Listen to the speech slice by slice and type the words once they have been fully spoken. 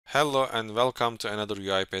Hello and welcome to another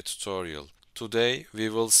UiPath tutorial. Today we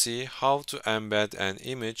will see how to embed an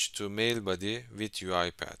image to MailBody with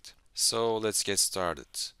UiPath. So let's get started.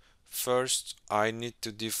 First, I need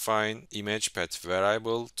to define ImagePath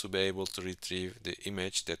variable to be able to retrieve the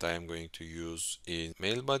image that I am going to use in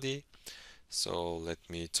MailBody. So let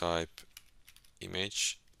me type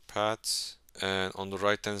ImagePath, and on the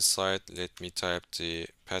right hand side let me type the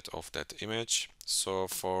path of that image. So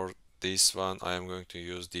for this one I am going to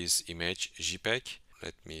use this image JPEG.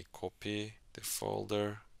 Let me copy the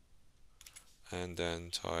folder and then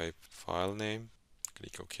type file name,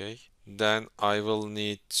 click OK. Then I will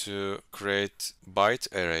need to create byte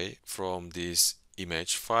array from this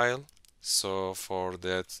image file. So for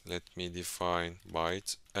that let me define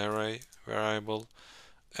byte array variable,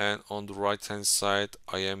 and on the right hand side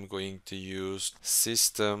I am going to use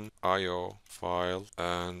system.io file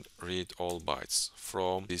and read all bytes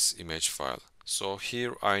from this image file. So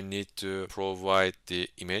here I need to provide the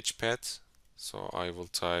image path, so I will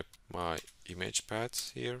type my image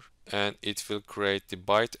path here and it will create the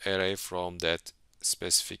byte array from that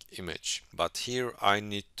specific image. But here I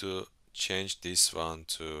need to change this one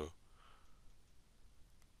to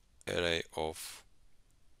array of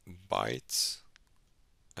bytes,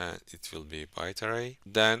 and it will be byte array.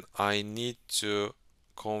 Then I need to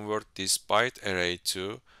convert this byte array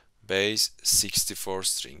to base 64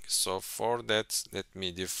 string. So for that let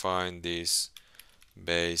me define this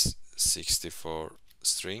base 64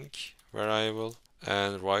 string variable,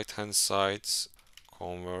 and right hand side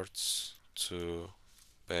converts to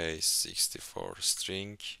base 64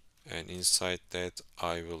 string, and inside that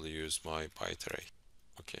I will use my byte array.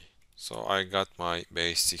 Okay. So I got my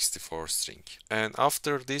base 64 string. And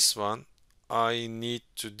after this one, I need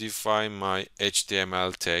to define my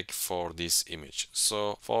HTML tag for this image.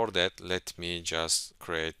 So for that, let me just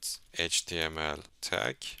create HTML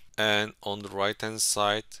tag. And on the right hand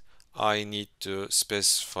side, I need to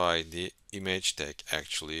specify the image tag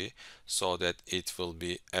actually, so that it will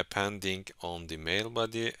be appending on the mail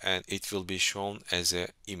body and it will be shown as an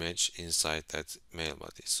image inside that mail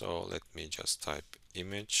body. So let me just type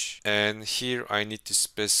image, and here I need to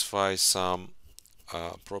specify some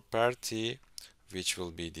property which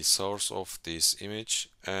will be the source of this image,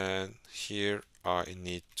 and here I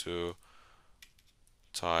need to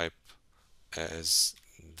type as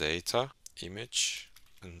data image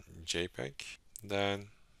and JPEG, then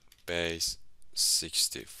base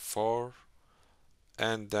 64,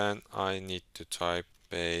 and then I need to type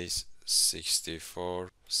base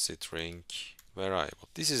 64 string variable.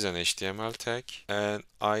 This is an HTML tag and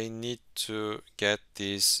I need to get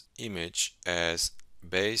this image as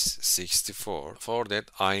base 64. For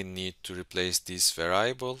that I need to replace this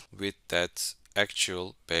variable with that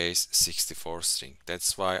actual base 64 string.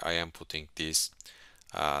 That's why I am putting this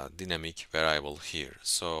dynamic variable here.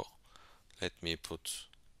 So let me put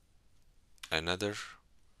another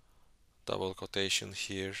double quotation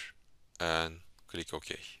here and click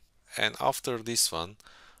OK. And after this one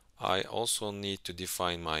I also need to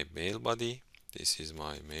define my mail body. This is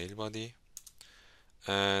my mail body,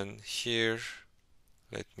 and here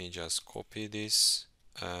let me just copy this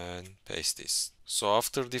and paste this. So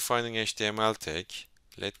after defining HTML tag,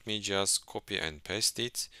 let me just copy and paste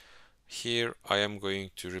it. Here I am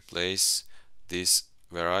going to replace this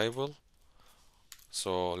variable.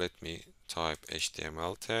 So let me type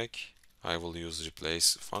HTML tag. I will use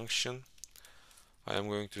replace function. I am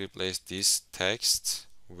going to replace this text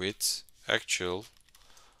with actual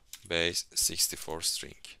base 64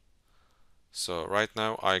 string. So right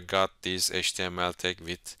now I got this HTML tag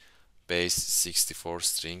with base 64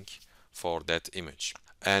 string for that image.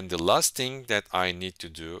 And the last thing that I need to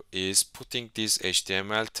do is putting this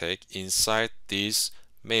HTML tag inside this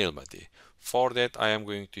mail body. For that I am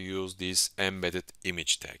going to use this embedded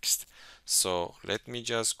image text. So let me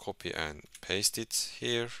just copy and paste it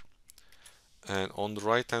here. And on the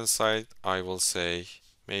right hand side I will say,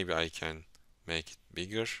 maybe I can make it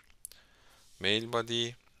bigger, mail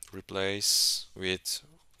body replace with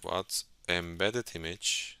what, embedded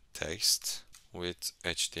image text with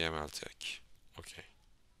HTML tag. Okay,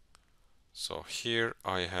 so here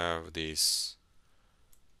I have this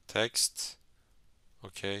text.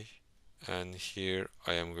 Okay, and here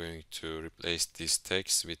I am going to replace this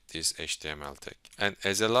text with this HTML tag. And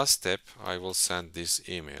as a last step I will send this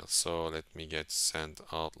email. So let me get send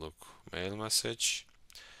Outlook mail message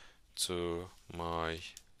to my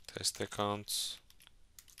test account,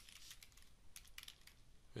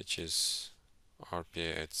 which is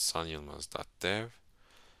rpa@sanyilmaz.dev.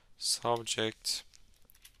 Subject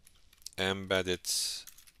embedded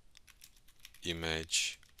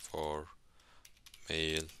image for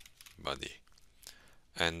mail body,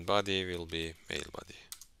 and body will be MailBody.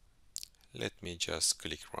 Let me just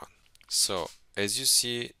click run. So as you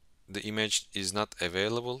see, the image is not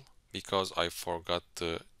available because I forgot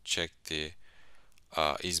to check the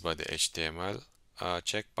isBodyHTML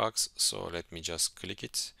checkbox. So let me just click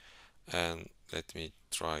it and let me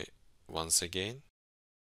try once again.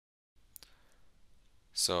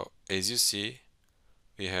 So as you see,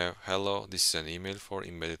 we have hello, this is an email for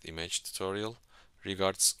embedded image tutorial.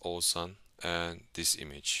 Regards Oguzhan, and this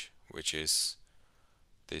image, which is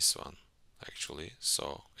this one actually.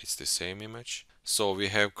 So it's the same image. So we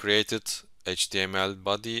have created HTML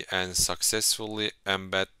body and successfully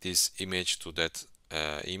embed this image to that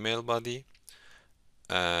email body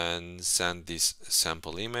and send this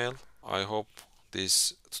sample email. I hope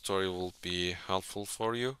this tutorial will be helpful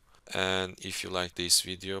for you, and if you like this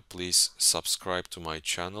video, please subscribe to my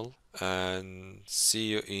channel and see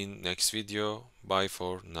you in next video. Bye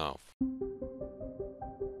for now.